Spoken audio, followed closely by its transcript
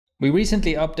We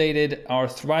recently updated our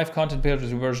Thrive Content Builder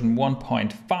to version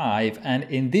 1.5, and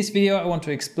in this video I want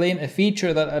to explain a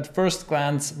feature that at first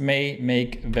glance may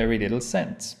make very little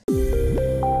sense.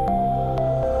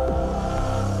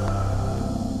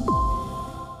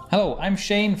 Hello, I'm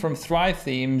Shane from Thrive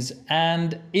Themes,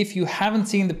 and if you haven't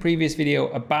seen the previous video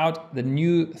about the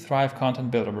new Thrive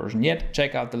Content Builder version yet,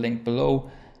 check out the link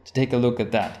below to take a look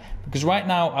at that. Because right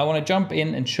now I want to jump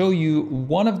in and show you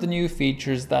one of the new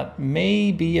features that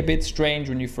may be a bit strange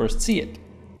when you first see it.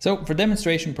 So for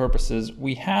demonstration purposes,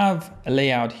 we have a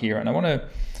layout here, and I want to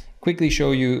quickly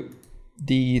show you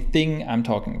the thing I'm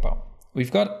talking about.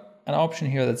 We've got an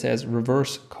option here that says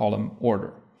reverse column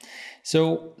order.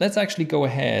 So let's actually go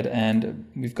ahead, and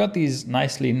we've got these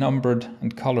nicely numbered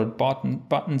and colored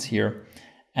buttons here.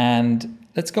 And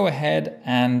let's go ahead,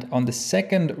 and on the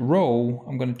second row,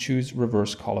 I'm going to choose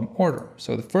reverse column order.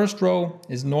 So the first row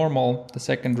is normal, the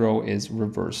second row is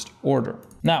reversed order.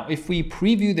 Now, if we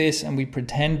preview this and we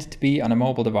pretend to be on a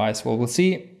mobile device, well, we'll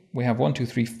see we have 1, 2,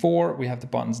 3, 4. We have the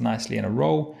buttons nicely in a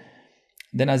row.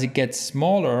 Then as it gets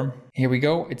smaller, here we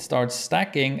go, it starts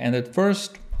stacking. And at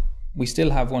first, we still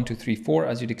have 1, 2, 3, 4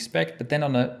 as you'd expect. But then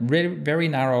on a very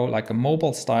narrow, like a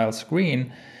mobile style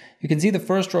screen, you can see the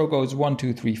first row goes 1,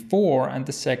 2, 3, 4, and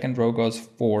the second row goes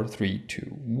 4, 3, 2,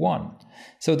 1.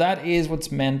 So that is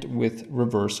what's meant with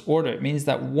reverse order. It means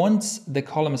that once the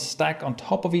columns stack on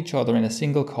top of each other in a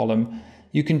single column,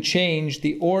 you can change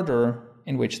the order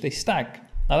in which they stack.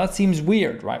 Now that seems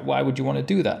weird, right? Why would you want to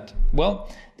do that? Well,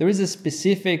 there is a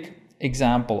specific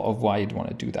example of why you'd want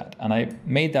to do that, and I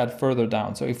made that further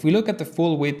down. So if we look at the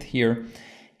full width here,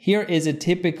 here is a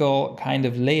typical kind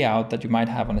of layout that you might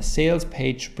have on a sales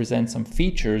page to present some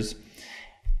features,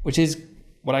 which is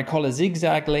what I call a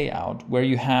zigzag layout, where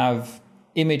you have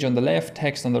image on the left,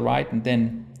 text on the right, and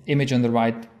then image on the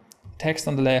right, text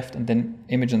on the left, and then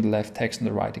image on the left, text on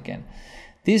the right again.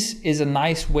 This is a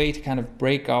nice way to kind of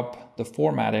break up the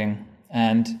formatting,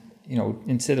 and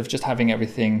instead of just having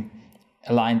everything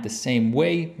aligned the same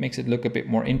way, makes it look a bit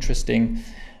more interesting,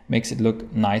 makes it look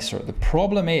nicer. The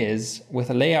problem is with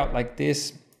a layout like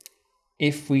this,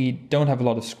 if we don't have a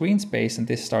lot of screen space and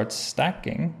this starts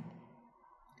stacking,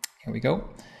 here we go,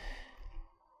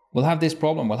 we'll have this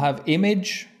problem. We'll have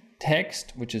image,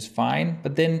 text, which is fine,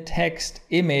 but then text,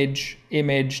 image,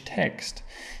 image, text.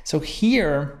 So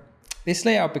here, this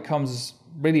layout becomes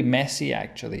really messy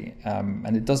actually,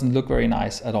 and it doesn't look very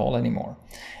nice at all anymore.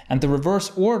 And the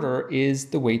reverse order is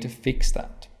the way to fix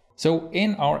that. So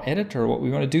in our editor, what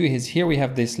we want to do is here we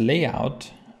have this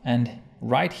layout, and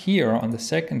right here on the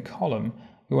second column,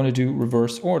 we want to do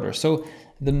reverse order. So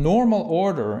the normal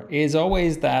order is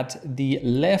always that the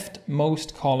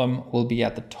leftmost column will be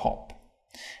at the top.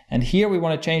 And here we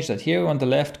want to change that. Here we want the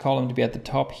left column to be at the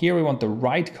top. Here we want the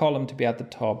right column to be at the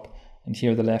top, and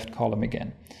here the left column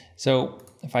again. So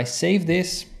if I save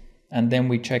this and then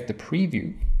we check the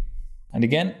preview, and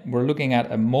again, we're looking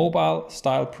at a mobile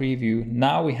style preview.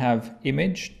 Now we have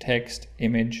image, text,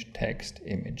 image, text,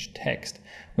 image, text,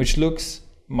 which looks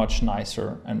much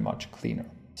nicer and much cleaner.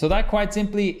 So that quite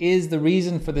simply is the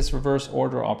reason for this reverse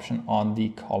order option on the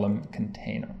column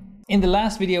container. In the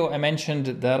last video, I mentioned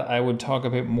that I would talk a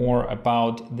bit more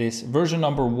about this version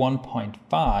number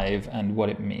 1.5 and what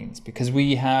it means, because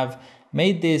we have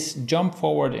made this jump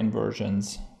forward in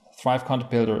versions. Thrive Content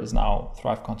Builder is now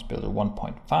Thrive Content Builder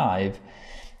 1.5.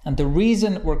 And the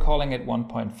reason we're calling it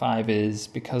 1.5 is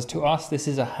because to us, this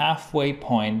is a halfway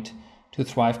point to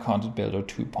Thrive Content Builder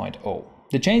 2.0.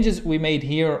 The changes we made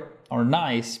here are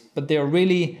nice, but they're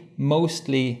really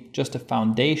mostly just a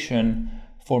foundation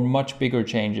for much bigger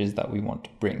changes that we want to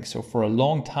bring. So for a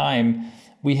long time,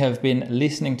 we have been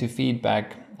listening to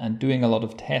feedback and doing a lot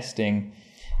of testing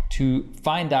to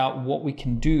find out what we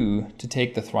can do to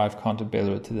take the Thrive Content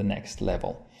Builder to the next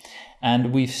level.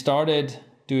 And we've started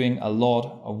doing a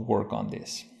lot of work on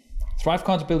this. Thrive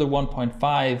Content Builder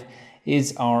 1.5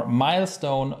 is our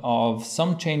milestone of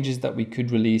some changes that we could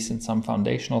release and some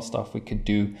foundational stuff we could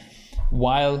do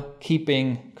while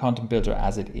keeping Content Builder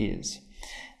as it is.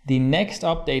 The next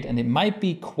update, and it might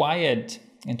be quiet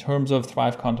in terms of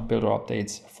Thrive Content Builder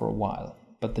updates for a while,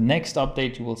 but the next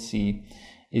update you will see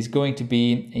is going to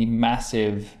be a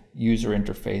massive user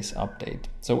interface update.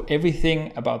 So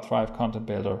everything about Thrive Content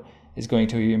Builder is going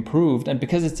to be improved. And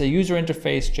because it's a user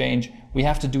interface change, we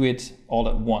have to do it all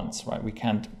at once, right? We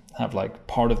can't have like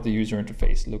part of the user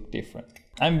interface look different.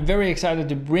 I'm very excited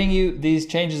to bring you these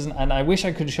changes, and I wish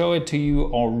I could show it to you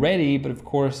already, but of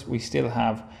course we still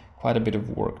have quite a bit of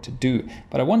work to do.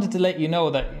 But I wanted to let you know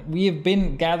that we have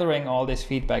been gathering all this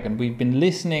feedback and we've been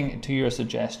listening to your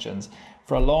suggestions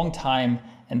for a long time,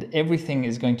 and everything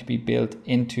is going to be built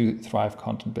into Thrive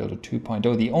Content Builder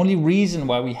 2.0. The only reason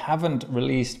why we haven't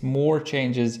released more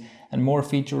changes and more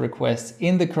feature requests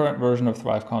in the current version of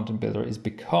Thrive Content Builder is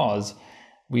because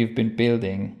we've been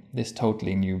building this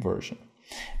totally new version.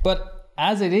 But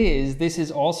as it is, this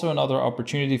is also another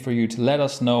opportunity for you to let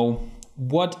us know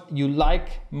what you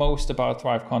like most about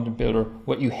Thrive Content Builder,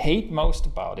 what you hate most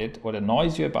about it, what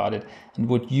annoys you about it, and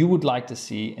what you would like to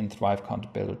see in Thrive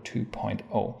Content Builder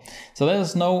 2.0. So let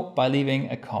us know by leaving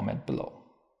a comment below.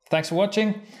 Thanks for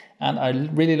watching, and I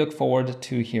really look forward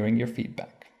to hearing your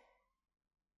feedback.